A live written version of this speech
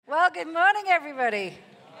Good morning, everybody.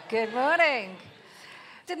 Good morning.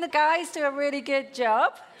 Didn't the guys do a really good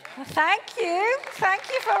job? Well, thank you. Thank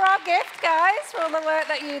you for our gift, guys, for all the work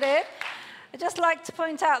that you did. I'd just like to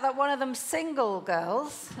point out that one of them's single,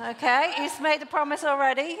 girls, okay? He's made a promise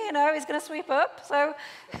already, he's going to sweep up. So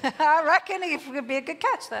I reckon he could be a good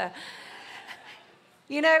catch there.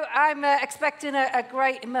 I'm expecting a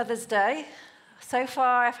great Mother's Day. So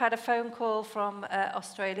far, I've had a phone call from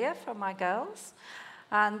Australia, from my girls.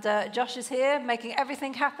 And Josh is here, making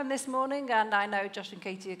everything happen this morning. And I know Josh and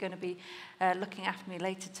Katie are going to be looking after me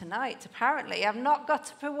later tonight, apparently. I've not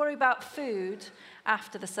got to worry about food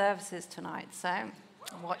after the services tonight. So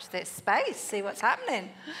watch this space, see what's happening.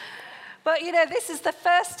 But, this is the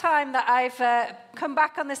first time that I've come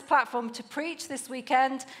back on this platform to preach this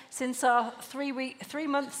weekend since our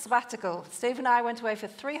 3-month sabbatical. Steve and I went away for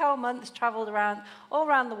 3 whole months, traveled all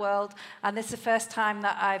around the world, and this is the first time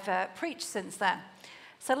that I've preached since then.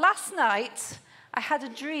 So last night, I had a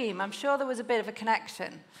dream. I'm sure there was a bit of a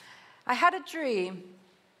connection. I had a dream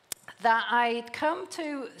that I'd come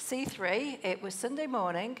to C3. It was Sunday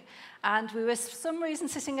morning, and we were, for some reason,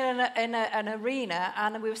 sitting in an arena,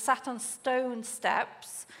 and we were sat on stone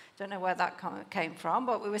steps. Don't know where that came from,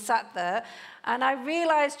 but we were sat there. And I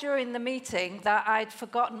realized during the meeting that I'd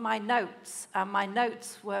forgotten my notes, and my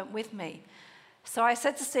notes weren't with me. So I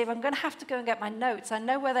said to Steve, I'm going to have to go and get my notes. I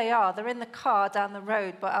know where they are. They're in the car down the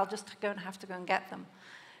road, but I'll just have to go and get them.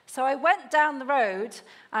 So I went down the road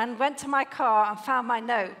and went to my car and found my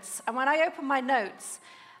notes. And when I opened my notes,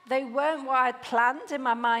 they weren't what I'd planned in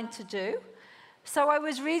my mind to do. So I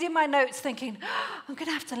was reading my notes thinking, I'm going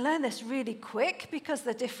to have to learn this really quick because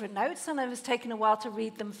they're different notes, and it was taking a while to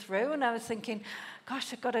read them through. And I was thinking,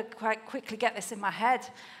 gosh, I've got to quite quickly get this in my head.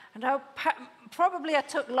 And probably I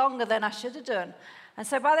took longer than I should have done. And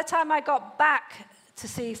so by the time I got back to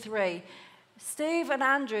C3, Steve and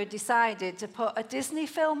Andrew decided to put a Disney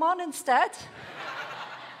film on instead.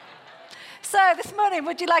 So this morning,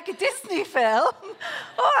 would you like a Disney film?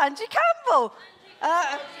 Oh, Angie Campbell.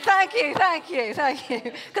 Thank you.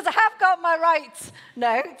 Because I have got my right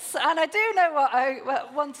notes, and I do know what I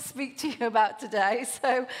want to speak to you about today.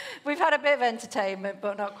 So we've had a bit of entertainment,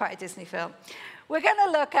 but not quite a Disney film. We're going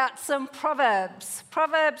to look at some Proverbs.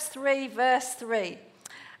 Proverbs 3, verse 3.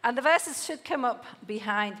 And the verses should come up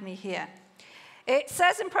behind me here. It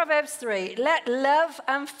says in Proverbs 3, let love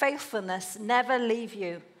and faithfulness never leave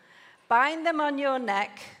you. Bind them on your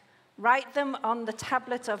neck, write them on the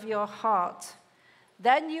tablet of your heart.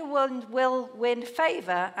 Then you will win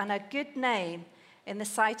favor and a good name in the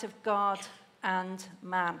sight of God and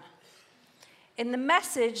man. In the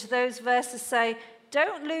Message, those verses say,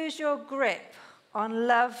 don't lose your grip on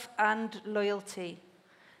love and loyalty.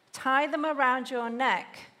 Tie them around your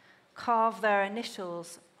neck, carve their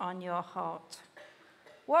initials on your heart.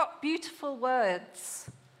 What beautiful words,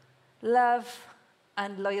 love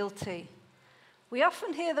and loyalty. We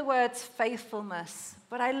often hear the words faithfulness,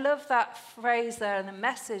 but I love that phrase there in the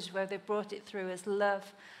Message where they brought it through as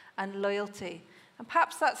love and loyalty. And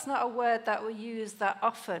perhaps that's not a word that we use that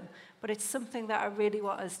often, but it's something that I really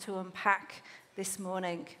want us to unpack this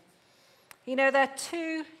morning. There are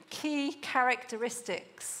 2 key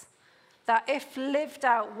characteristics that if lived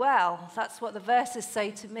out well, that's what the verses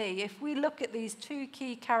say to me. If we look at these 2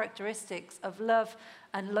 key characteristics of love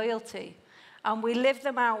and loyalty, and we live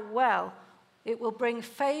them out well, it will bring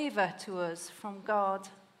favor to us from God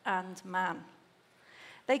and man.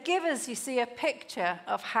 They give us, you see, a picture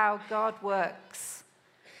of how God works.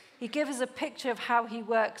 He gives us a picture of how he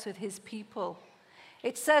works with his people.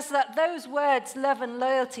 It says that those words, love and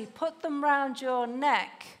loyalty, put them round your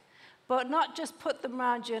neck, but not just put them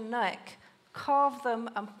round your neck, carve them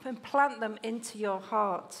and implant them into your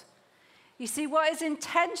heart. You see, what is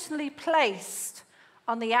intentionally placed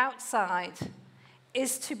on the outside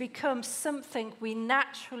is to become something we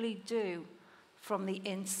naturally do from the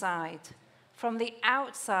inside, from the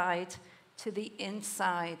outside to the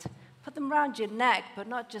inside. Put them around your neck, but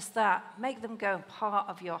not just that. Make them go part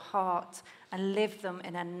of your heart and live them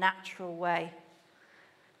in a natural way.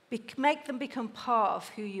 Make them become part of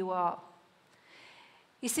who you are.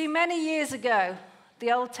 You see, many years ago,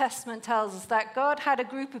 the Old Testament tells us that God had a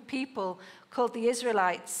group of people called the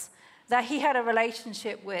Israelites that he had a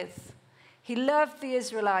relationship with. He loved the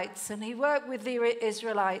Israelites, and he worked with the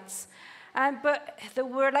Israelites. But the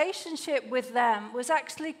relationship with them was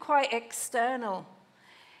actually quite external.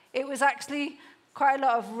 It was actually quite a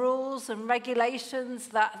lot of rules and regulations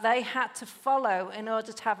that they had to follow in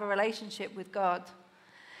order to have a relationship with God.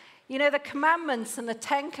 The commandments and the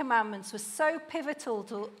 10 Commandments were so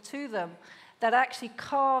pivotal to them that actually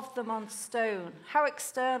carved them on stone. How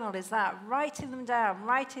external is that? Writing them down,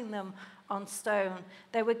 writing them on stone.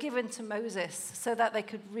 They were given to Moses so that they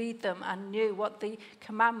could read them and knew what the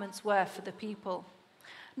commandments were for the people.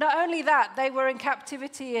 Not only that, they were in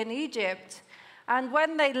captivity in Egypt. And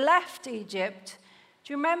when they left Egypt,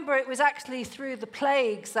 do you remember it was actually through the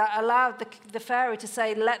plagues that allowed the Pharaoh to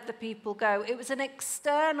say, let the people go? It was an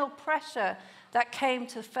external pressure that came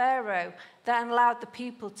to Pharaoh that allowed the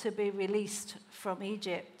people to be released from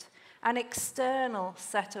Egypt. An external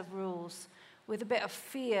set of rules with a bit of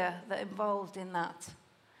fear that involved in that.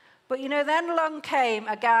 But then along came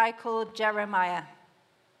a guy called Jeremiah.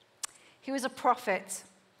 He was a prophet,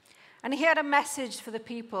 and he had a message for the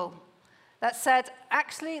people that said,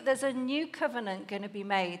 actually, there's a new covenant going to be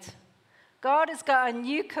made. God has got a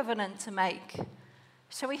new covenant to make.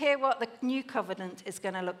 Shall we hear what the new covenant is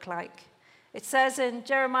going to look like? It says in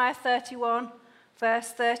Jeremiah 31,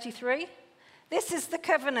 verse 33, "This is the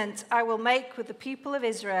covenant I will make with the people of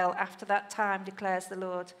Israel after that time, declares the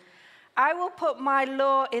Lord. I will put my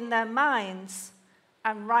law in their minds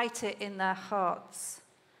and write it in their hearts.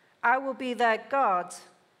 I will be their God,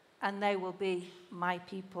 and they will be my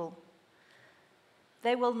people.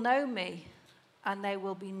 They will know me, and they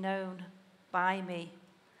will be known by me."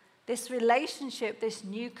 This relationship, this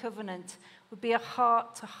new covenant, would be a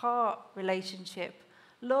heart-to-heart relationship.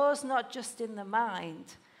 Laws not just in the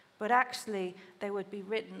mind, but actually they would be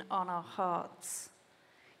written on our hearts.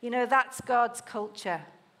 That's God's culture,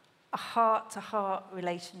 a heart-to-heart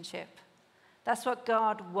relationship. That's what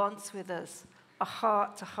God wants with us, a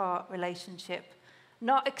heart-to-heart relationship.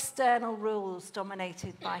 Not external rules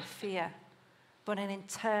dominated by fear, but an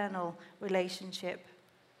internal relationship.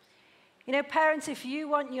 Parents, if you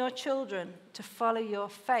want your children to follow your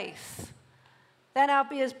faith, then I'll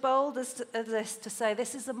be as bold as this to say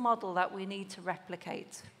this is a model that we need to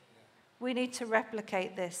replicate. We need to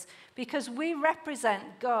replicate this because we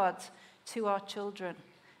represent God to our children.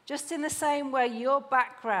 Just in the same way your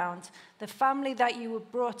background, the family that you were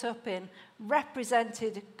brought up in,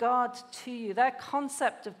 represented God to you. Their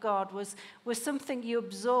concept of God was something you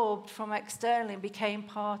absorbed from externally and became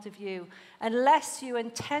part of you, unless you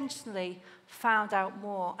intentionally found out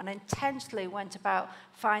more and intentionally went about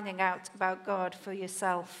finding out about God for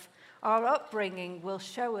yourself. Our upbringing will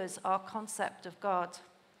show us our concept of God.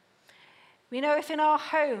 If in our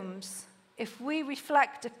homes, if we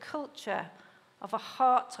reflect a culture of a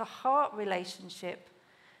heart-to-heart relationship,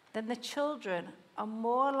 then the children are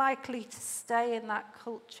more likely to stay in that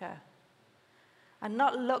culture and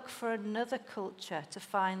not look for another culture to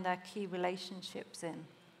find their key relationships in.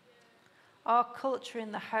 Our culture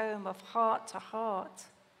in the home of heart-to-heart,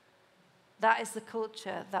 that is the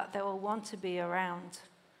culture that they will want to be around.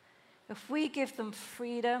 If we give them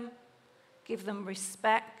freedom, give them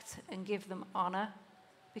respect, and give them honor,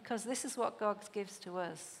 because this is what God gives to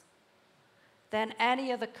us, then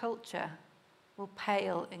any other culture will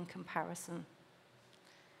pale in comparison.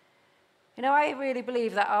 I really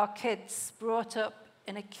believe that our kids brought up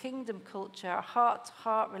in a kingdom culture, a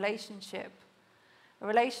heart-to-heart relationship, a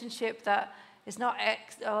relationship that is not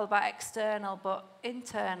all about external but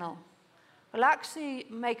internal, will actually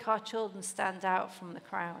make our children stand out from the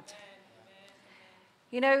crowd.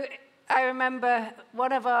 I remember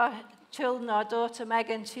one of our children, our daughter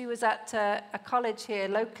Megan, she was at a college here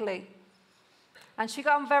locally. And she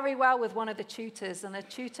got on very well with one of the tutors, and the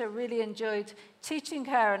tutor really enjoyed teaching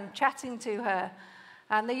her and chatting to her.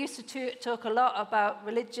 And they used to talk a lot about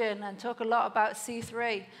religion and talk a lot about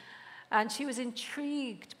C3. And she was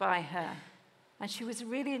intrigued by her. And she was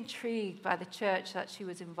really intrigued by the church that she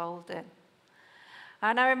was involved in.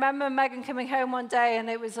 And I remember Megan coming home one day, and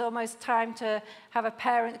it was almost time to have a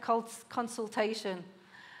parent consultation.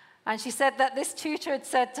 And she said that this tutor had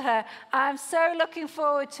said to her, "I'm so looking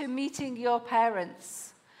forward to meeting your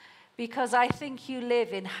parents because I think you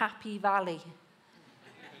live in Happy Valley."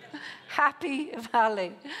 Happy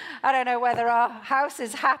Valley. I don't know whether our house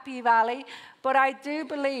is Happy Valley, but I do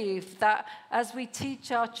believe that as we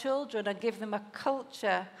teach our children and give them a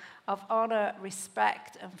culture of honor,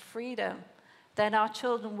 respect, and freedom, then our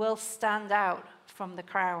children will stand out from the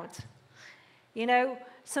crowd.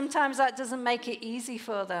 Sometimes that doesn't make it easy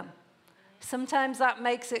for them. Sometimes that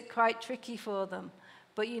makes it quite tricky for them.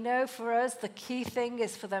 But for us, the key thing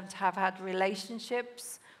is for them to have had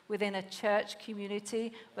relationships within a church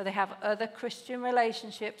community where they have other Christian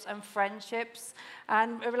relationships and friendships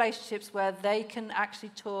and relationships where they can actually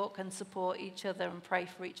talk and support each other and pray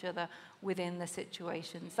for each other within the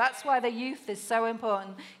situations. That's why the youth is so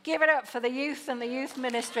important. Give it up for the youth and the youth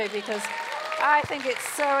ministry because I think it's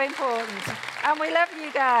so important. And we love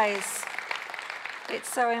you guys.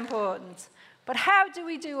 It's so important. But how do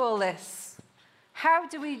we do all this? How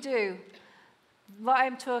do we do what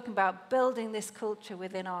I'm talking about, building this culture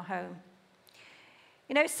within our home?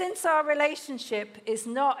 You know, since our relationship is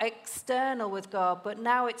not external with God, but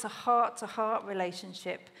now it's a heart-to-heart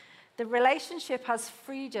relationship, the relationship has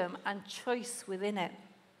freedom and choice within it.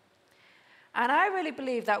 And I really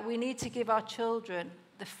believe that we need to give our children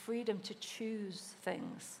the freedom to choose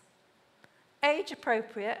things. Age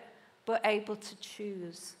appropriate, but able to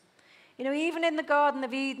choose. You know, even in the Garden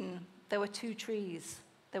of Eden, there were 2 trees.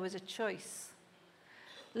 There was a choice.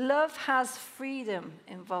 Love has freedom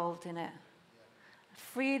involved in it.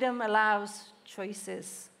 Freedom allows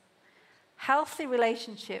choices. Healthy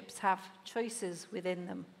relationships have choices within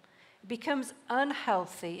them. It becomes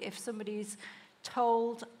unhealthy if somebody's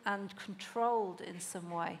told and controlled in some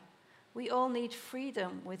way. We all need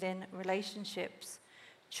freedom within relationships.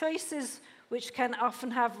 Choices which can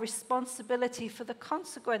often have responsibility for the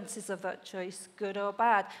consequences of that choice, good or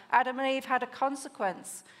bad. Adam and Eve had a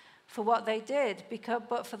consequence for what they did,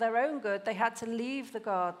 but for their own good, they had to leave the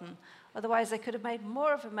garden. Otherwise, they could have made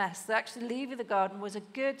more of a mess. Actually, leaving the garden was a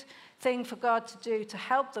good thing for God to do to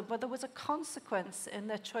help them, but there was a consequence in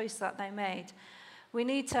the choice that they made. We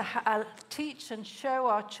need to teach and show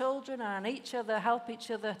our children and each other, help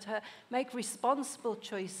each other to make responsible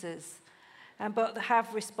choices, but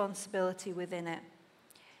have responsibility within it.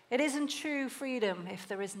 It isn't true freedom if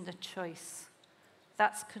there isn't a choice.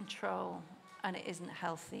 That's control, and it isn't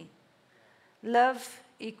healthy. Love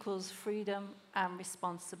equals freedom and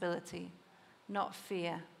responsibility, not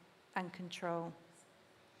fear and control.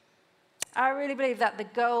 I really believe that the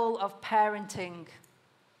goal of parenting,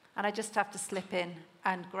 and I just have to slip in,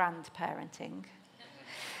 and grandparenting,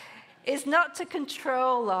 is not to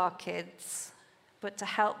control our kids, but to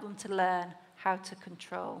help them to learn how to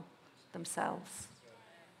control themselves.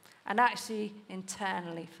 And actually,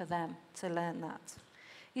 internally, for them to learn that.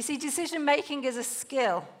 You see, decision-making is a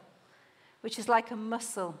skill, which is like a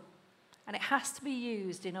muscle, and it has to be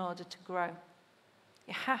used in order to grow.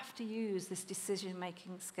 You have to use this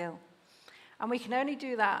decision-making skill. And we can only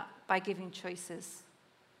do that by giving choices.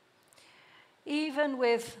 Even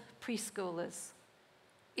with preschoolers,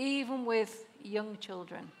 even with young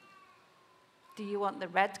children. Do you want the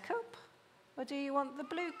red cup or do you want the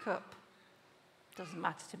blue cup? Doesn't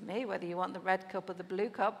matter to me whether you want the red cup or the blue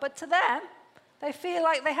cup, but to them, they feel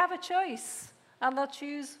like they have a choice and they'll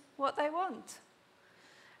choose what they want.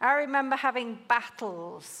 I remember having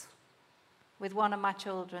battles with one of my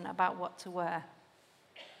children about what to wear,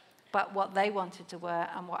 about what they wanted to wear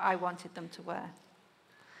and what I wanted them to wear.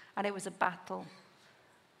 And it was a battle.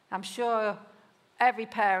 I'm sure every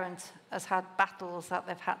parent has had battles that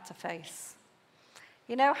they've had to face.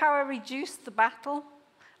 You know how I reduced the battle?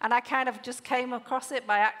 And I kind of just came across it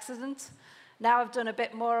by accident. Now I've done a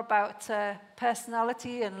bit more about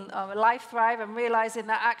personality and life thrive and realizing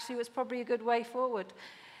that actually was probably a good way forward.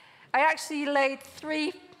 I actually laid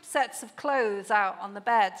 3 sets of clothes out on the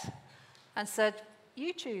bed and said,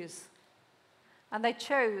 you choose. And they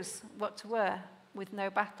chose what to wear with no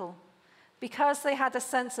battle. Because they had a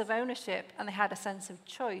sense of ownership and they had a sense of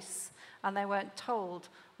choice and they weren't told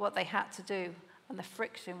what they had to do and the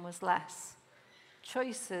friction was less.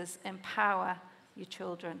 Choices empower your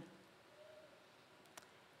children.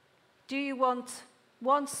 Do you want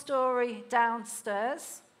one story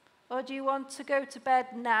downstairs? Or do you want to go to bed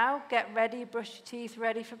now, get ready, brush your teeth,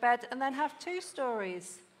 ready for bed, and then have 2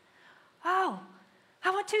 stories? Oh, I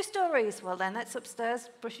want 2 stories. Well, then it's upstairs,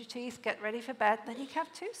 brush your teeth, get ready for bed, then you can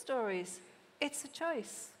have 2 stories. It's a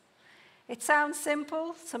choice. It sounds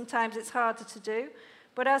simple. Sometimes it's harder to do.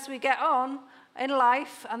 But as we get on in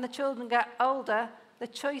life and the children get older, the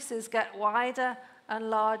choices get wider and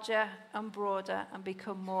larger and broader and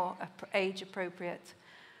become more age appropriate.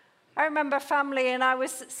 I remember a family, and I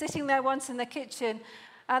was sitting there once in the kitchen,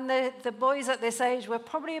 and the boys at this age were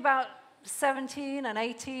probably about 17 and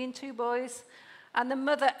 18, 2 boys, and the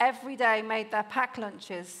mother every day made their pack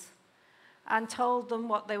lunches and told them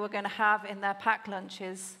what they were going to have in their pack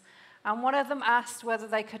lunches. And one of them asked whether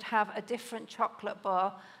they could have a different chocolate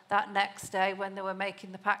bar that next day when they were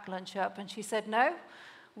making the pack lunch up, and she said, no,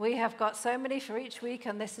 we have got so many for each week,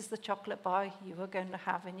 and this is the chocolate bar you were going to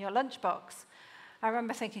have in your lunchbox. I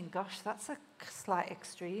remember thinking, gosh, that's a slight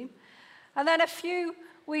extreme. And then a few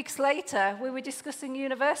weeks later, we were discussing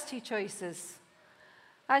university choices.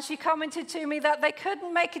 And she commented to me that they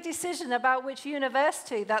couldn't make a decision about which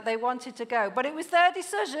university that they wanted to go. But it was their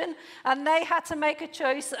decision, and they had to make a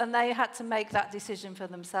choice, and they had to make that decision for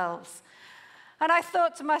themselves. And I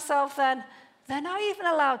thought to myself then, they're not even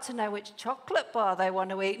allowed to know which chocolate bar they want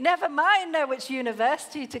to eat. Never mind know which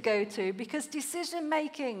university to go to, because decision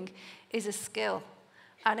making is a skill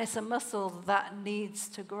and it's a muscle that needs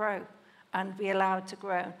to grow and be allowed to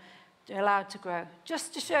grow.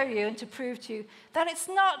 Just to show you and to prove to you that it's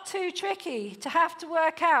not too tricky to have to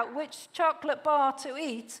work out which chocolate bar to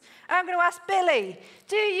eat. I'm going to ask Billy,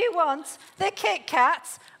 do you want the Kit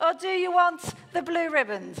Kats or do you want the blue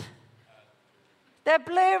ribbons? They're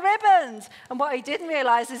blue ribbons. And what he didn't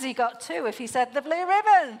realize is he got two if he said the blue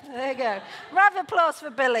ribbon. There you go. Round of applause for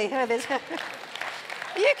Billy. You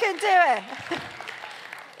can do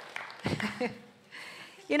it.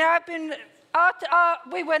 You know,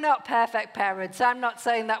 we were not perfect parents. I'm not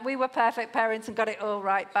saying that we were perfect parents and got it all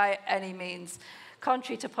right by any means.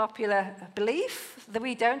 Contrary to popular belief, that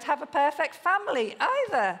we don't have a perfect family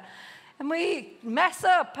either. And we mess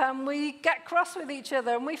up and we get cross with each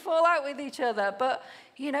other and we fall out with each other. But,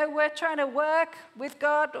 you know, we're trying to work with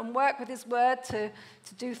God and work with His Word to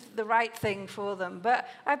do the right thing for them. But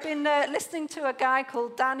I've been listening to a guy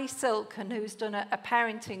called Danny Silk, and who's done a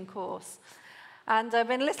parenting course. And I've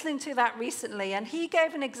been listening to that recently, and he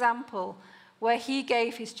gave an example where he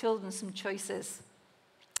gave his children some choices.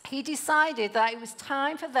 He decided that it was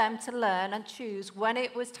time for them to learn and choose when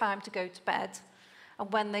it was time to go to bed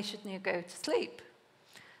and when they should go to sleep.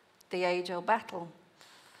 The age-old battle.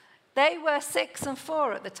 They were 6 and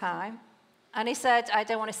 4 at the time, and he said, I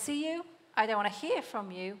don't want to see you, I don't want to hear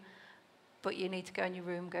from you, but you need to go in your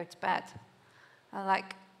room, go to bed. I'm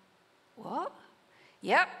like, what?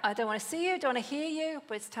 Yep, I don't want to see you, don't want to hear you,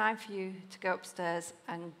 but it's time for you to go upstairs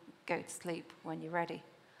and go to sleep when you're ready.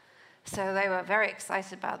 So they were very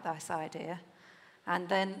excited about this idea. And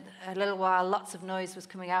then a little while, lots of noise was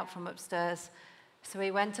coming out from upstairs. So he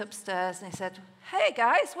went upstairs and he said, hey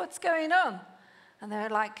guys, what's going on? And they were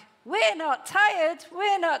like, we're not tired,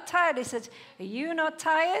 we're not tired. He said, are you not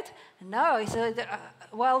tired? No. He said,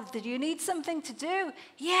 well, did you need something to do?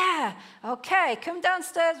 Yeah, okay, come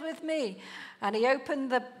downstairs with me. And he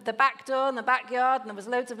opened the back door in the backyard, and there was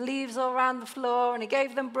loads of leaves all around the floor, and he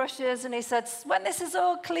gave them brushes, and he said, when this is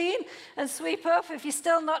all clean and sweep up, if you're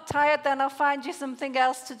still not tired, then I'll find you something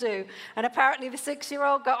else to do. And apparently the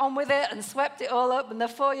 6-year-old got on with it and swept it all up, and the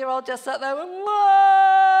 4-year-old just sat there and went,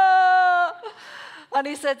 whoa! And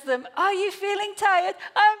he said to them, are you feeling tired?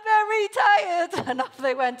 I'm very tired. And off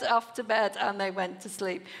they went off to bed and they went to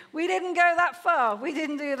sleep. We didn't go that far. We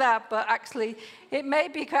didn't do that. But actually, it may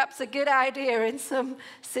be perhaps a good idea in some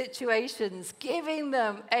situations, giving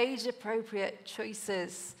them age-appropriate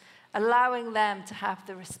choices, allowing them to have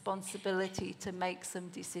the responsibility to make some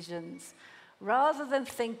decisions, rather than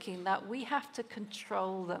thinking that we have to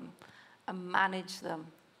control them and manage them,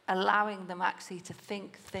 allowing them actually to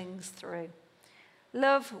think things through.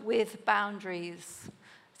 Love with boundaries.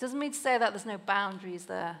 It doesn't mean to say that there's no boundaries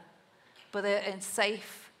there, but they're in a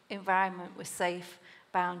safe environment with safe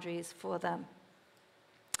boundaries for them.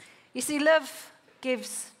 You see, love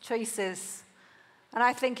gives choices, and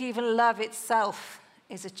I think even love itself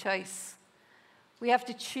is a choice. We have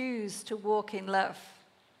to choose to walk in love.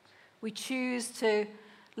 We choose to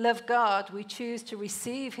love God. We choose to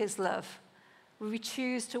receive His love. We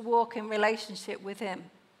choose to walk in relationship with Him.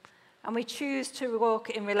 And we choose to walk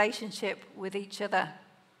in relationship with each other.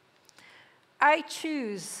 I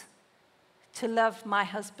choose to love my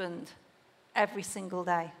husband every single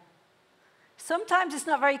day. Sometimes it's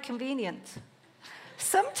not very convenient.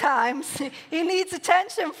 Sometimes he needs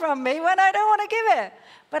attention from me when I don't want to give it.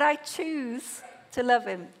 But I choose to love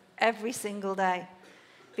him every single day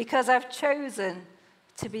because I've chosen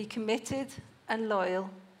to be committed and loyal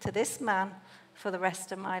to this man for the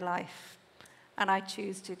rest of my life. And I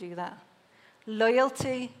choose to do that.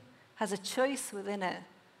 Loyalty has a choice within it.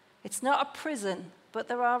 It's not a prison, but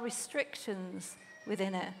there are restrictions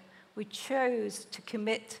within it. We chose to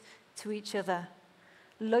commit to each other.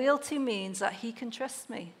 Loyalty means that he can trust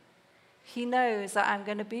me. He knows that I'm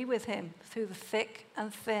going to be with him through the thick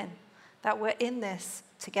and thin, that we're in this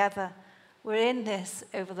together. We're in this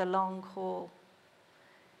over the long haul.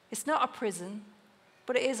 It's not a prison,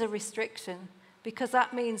 but it is a restriction, because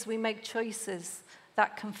that means we make choices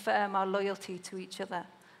that confirm our loyalty to each other,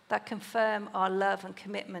 that confirm our love and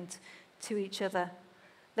commitment to each other.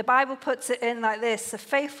 The Bible puts it in like this: a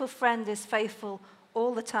faithful friend is faithful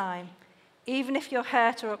all the time. Even if you're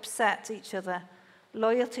hurt or upset each other,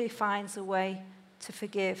 loyalty finds a way to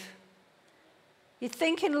forgive. You'd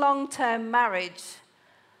think in long-term marriage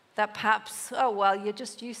that perhaps, oh, well, you're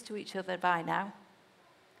just used to each other by now.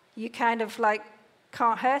 You kind of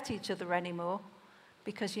can't hurt each other anymore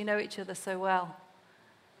because you know each other so well.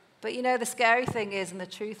 But you know, the scary thing is, and the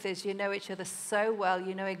truth is, you know each other so well,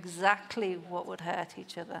 you know exactly what would hurt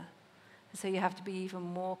each other. So you have to be even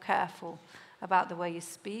more careful about the way you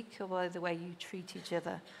speak or the way you treat each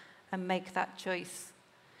other and make that choice.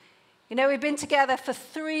 You know, we've been together for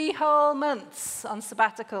 3 whole months on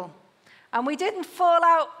sabbatical, and we didn't fall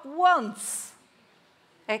out once,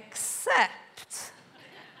 except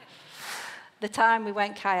the time we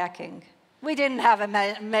went kayaking. We didn't have a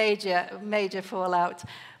major fallout,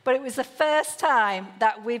 but it was the first time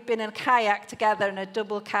that we've been in a kayak together, in a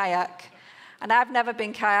double kayak. And I've never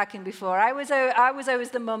been kayaking before. I was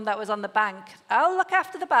always the mum that was on the bank. I'll look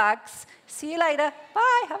after the bags. See you later.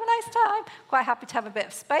 Bye. Have a nice time. Quite happy to have a bit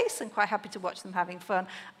of space and quite happy to watch them having fun.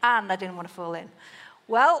 And I didn't want to fall in.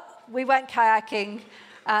 Well, we went kayaking,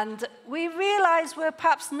 and we realized we're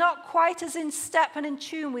perhaps not quite as in step and in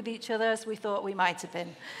tune with each other as we thought we might have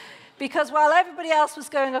been. Because while everybody else was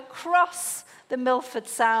going across the Milford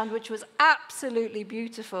Sound, which was absolutely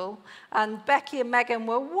beautiful, and Becky and Megan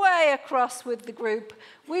were way across with the group,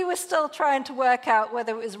 we were still trying to work out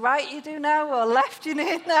whether it was right you do now, or left you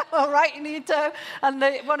need now, or right you need to. And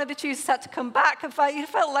one of the tutors had to come back and fight. You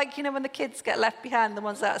felt like, you know, when the kids get left behind, the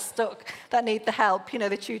ones that are stuck, that need the help, you know,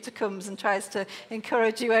 the tutor comes and tries to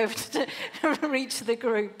encourage you over to reach the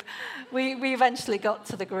group. We eventually got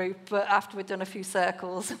to the group, but after we'd done a few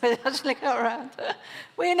circles, we actually got around.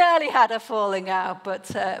 We nearly had a falling out,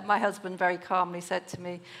 but my husband very calmly said to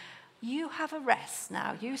me, "You have a rest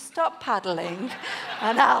now. You stop paddling,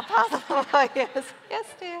 and I'll paddle for you." Yes,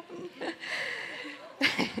 dear.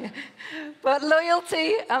 But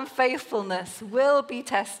loyalty and faithfulness will be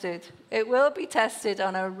tested. It will be tested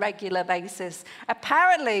on a regular basis.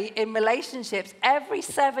 Apparently, in relationships, every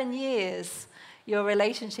 7 years, your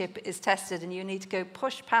relationship is tested, and you need to go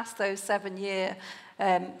push past those 7-year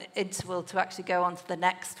interval to actually go on to the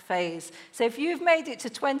next phase. So if you've made it to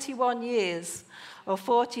 21 years or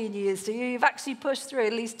 14 years, you've actually pushed through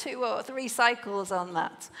at least 2 or 3 cycles on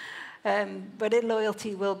that. But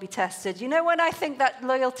loyalty will be tested. You know when I think that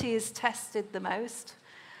loyalty is tested the most?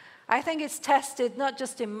 I think it's tested not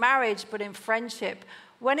just in marriage, but in friendship.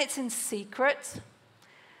 When it's in secret,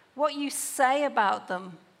 what you say about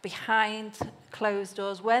them behind closed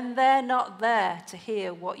doors, when they're not there to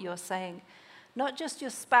hear what you're saying. Not just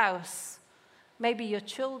your spouse, maybe your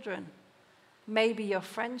children, maybe your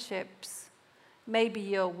friendships, maybe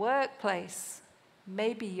your workplace,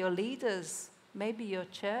 maybe your leaders, maybe your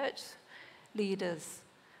church leaders.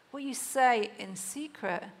 What you say in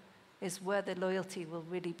secret is where the loyalty will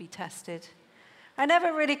really be tested. I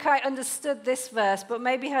never really quite understood this verse, but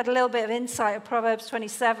maybe had a little bit of insight of Proverbs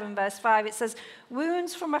 27, verse 5. It says,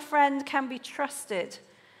 "Wounds from a friend can be trusted,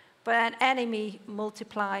 but an enemy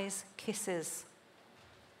multiplies kisses."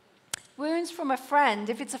 Wounds from a friend,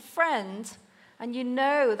 if it's a friend, and you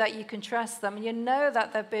know that you can trust them, and you know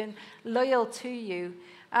that they've been loyal to you,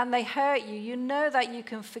 and they hurt you, you know that you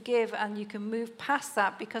can forgive and you can move past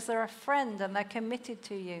that because they're a friend and they're committed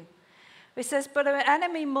to you. It says, but an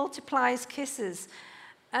enemy multiplies kisses.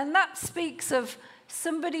 And that speaks of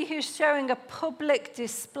somebody who's showing a public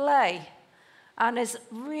display and is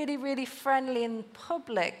really, really friendly in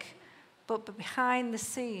public, but behind the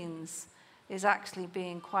scenes is actually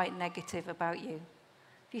being quite negative about you.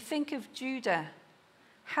 If you think of Judah,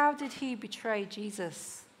 how did he betray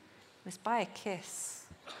Jesus? It was by a kiss.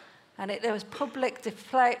 And there was public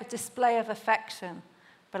display of affection,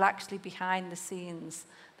 but actually behind the scenes,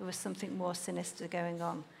 there was something more sinister going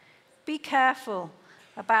on. Be careful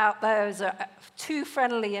about those who are too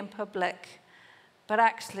friendly in public, but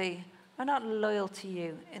actually are not loyal to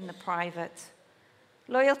you in the private.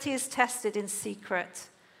 Loyalty is tested in secret.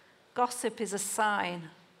 Gossip is a sign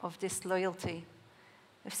of disloyalty.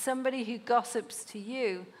 If somebody who gossips to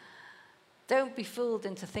you, don't be fooled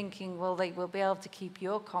into thinking, well, they will be able to keep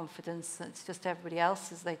your confidence. It's just everybody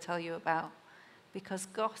else's they tell you about. Because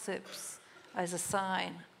gossips is a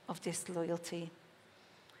sign of disloyalty.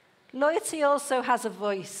 Loyalty also has a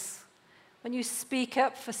voice. When you speak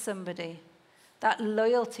up for somebody, that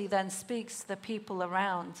loyalty then speaks to the people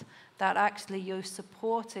around that actually you're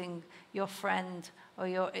supporting your friend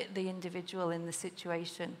or the individual in the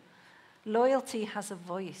situation. Loyalty has a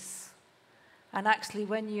voice. And actually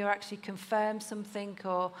when you actually confirm something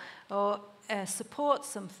or support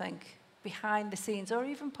something behind the scenes or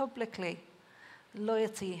even publicly,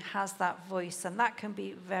 loyalty has that voice, and that can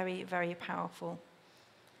be very, very powerful.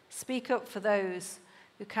 Speak up for those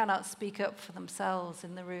who cannot speak up for themselves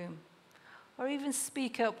in the room, or even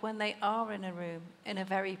speak up when they are in a room in a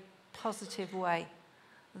very positive way.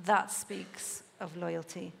 That speaks of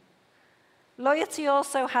loyalty. Loyalty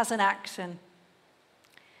also has an action.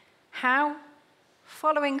 How?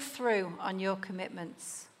 following through on your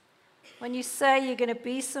commitments. When you say you're going to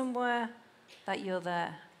be somewhere, that you're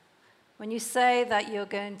there. When you say that you're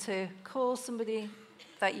going to call somebody,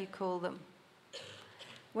 that you call them.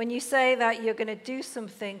 When you say that you're going to do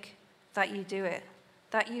something, that you do it.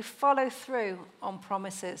 That you follow through on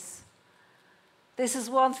promises. This is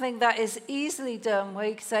one thing that is easily done where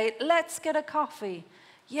you can say, let's get a coffee.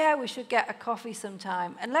 Yeah, we should get a coffee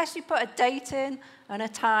sometime. Unless you put a date in and a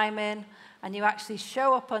time in and you actually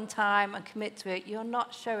show up on time and commit to it, you're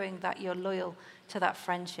not showing that you're loyal to that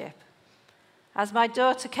friendship. As my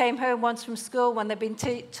daughter came home once from school when they'd been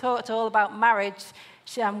taught all about marriage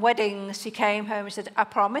and weddings, she came home and said, a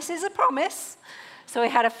promise is a promise. So we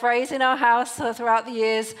had a phrase in our house throughout the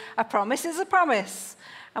years, a promise is a promise.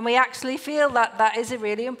 And we actually feel that that is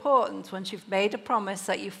really important once you've made a promise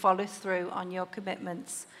that you follow through on your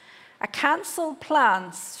commitments. A cancelled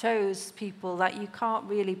plan shows people that you can't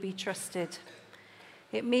really be trusted.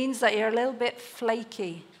 It means that you're a little bit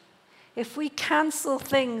flaky. If we cancel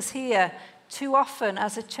things here too often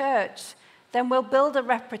as a church, then we'll build a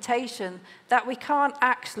reputation that we can't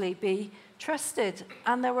actually be trusted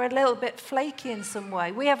and that we're a little bit flaky in some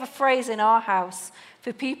way. We have a phrase in our house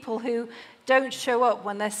for people who don't show up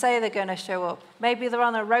when they say they're going to show up. Maybe they're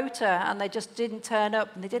on a rota and they just didn't turn up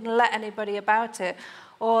and they didn't let anybody about it.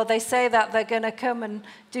 Or they say that they're going to come and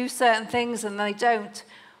do certain things and they don't.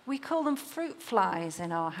 We call them fruit flies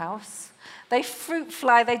in our house. They fruit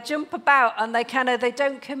fly, they jump about and they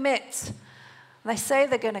don't commit. They say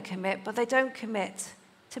they're going to commit, but they don't commit.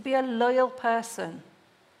 To be a loyal person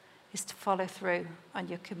is to follow through on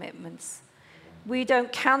your commitments. We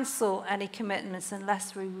don't cancel any commitments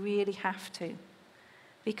unless we really have to,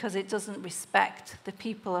 because it doesn't respect the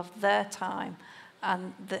people of their time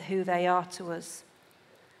and who they are to us.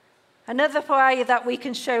 Another way that we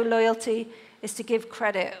can show loyalty is to give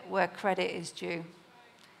credit where credit is due.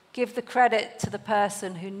 Give the credit to the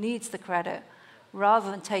person who needs the credit rather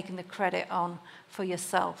than taking the credit on for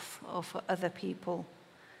yourself or for other people.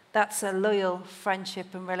 That's a loyal friendship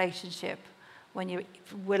and relationship when you're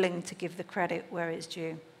willing to give the credit where it's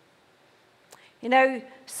due. You know,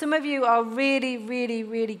 some of you are really, really,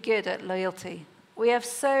 really good at loyalty. We have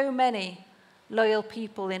so many loyal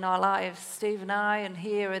people in our lives. Steve and I, and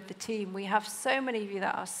here at the team, we have so many of you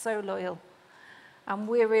that are so loyal. And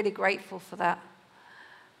we're really grateful for that.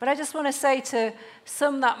 But I just want to say to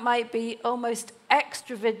some that might be almost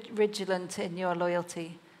extra vigilant in your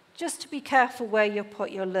loyalty, just to be careful where you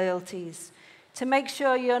put your loyalties, to make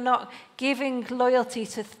sure you're not giving loyalty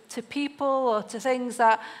to people or to things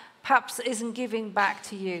that perhaps isn't giving back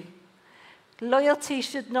to you. Loyalty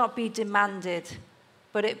should not be demanded,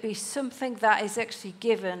 but it be something that is actually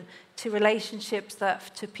given to relationships,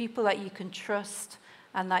 to people that you can trust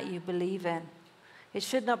and that you believe in. It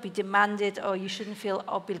should not be demanded, or you shouldn't feel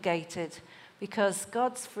obligated, because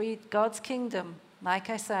God's kingdom, like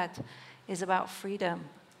I said, is about freedom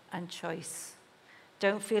and choice.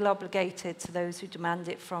 Don't feel obligated to those who demand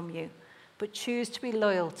it from you, but choose to be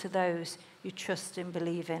loyal to those you trust and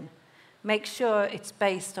believe in. Make sure it's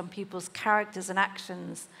based on people's characters and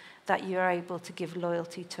actions that you're able to give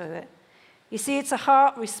loyalty to it. You see, it's a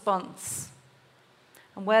heart response.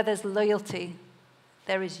 And where there's loyalty,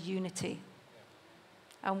 there is unity.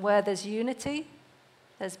 And where there's unity,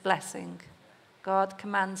 there's blessing. God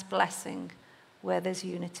commands blessing where there's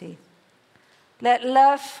unity. Let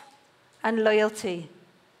love and loyalty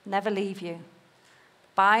never leave you.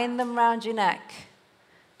 Bind them round your neck,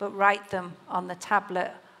 but write them on the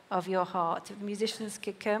tablet of your heart. If musicians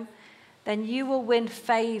could come, then you will win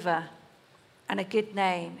favor and a good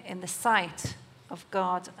name in the sight of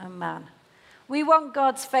God and man. We want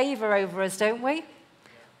God's favor over us, don't we?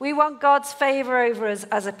 We want God's favor over us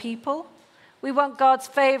as a people. We want God's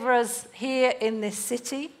favor us here in this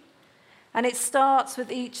city. And it starts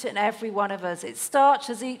with each and every one of us. It starts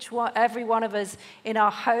as every one of us in our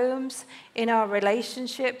homes, in our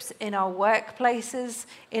relationships, in our workplaces,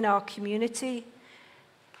 in our community.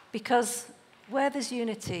 Because where there's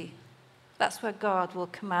unity, that's where God will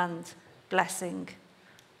command blessing.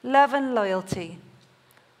 Love and loyalty,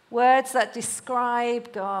 words that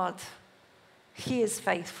describe God. He is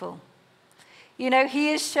faithful. You know, he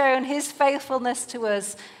has shown his faithfulness to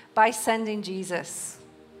us by sending Jesus.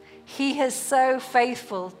 He is so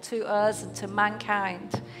faithful to us and to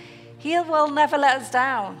mankind. He will never let us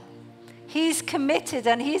down. He's committed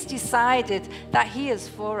and he's decided that he is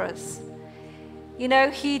for us. You know,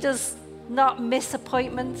 he does not miss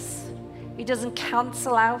appointments. He doesn't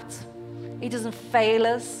cancel out. He doesn't fail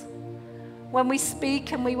us. When we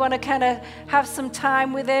speak and we want to kind of have some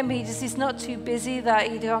time with him, he's not too busy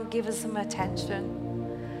that he don't give us some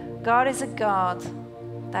attention. God is a God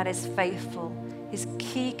that is faithful. His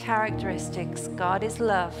key characteristics: God is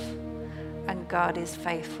love and God is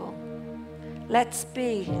faithful. Let's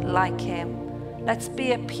be like him. Let's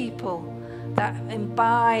be a people that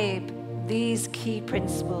imbibe these key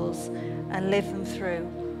principles and live them through.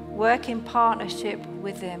 Work in partnership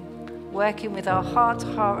with him, working with our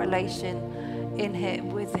heart-to-heart relation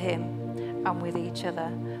with him and with each other.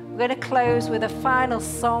 We're going to close with a final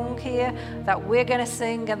song here that we're going to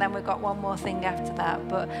sing, and then we've got one more thing after that.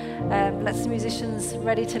 But let's the musicians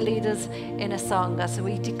ready to lead us in a song as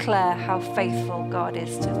we declare how faithful God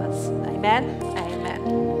is to us. Amen.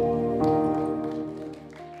 Amen.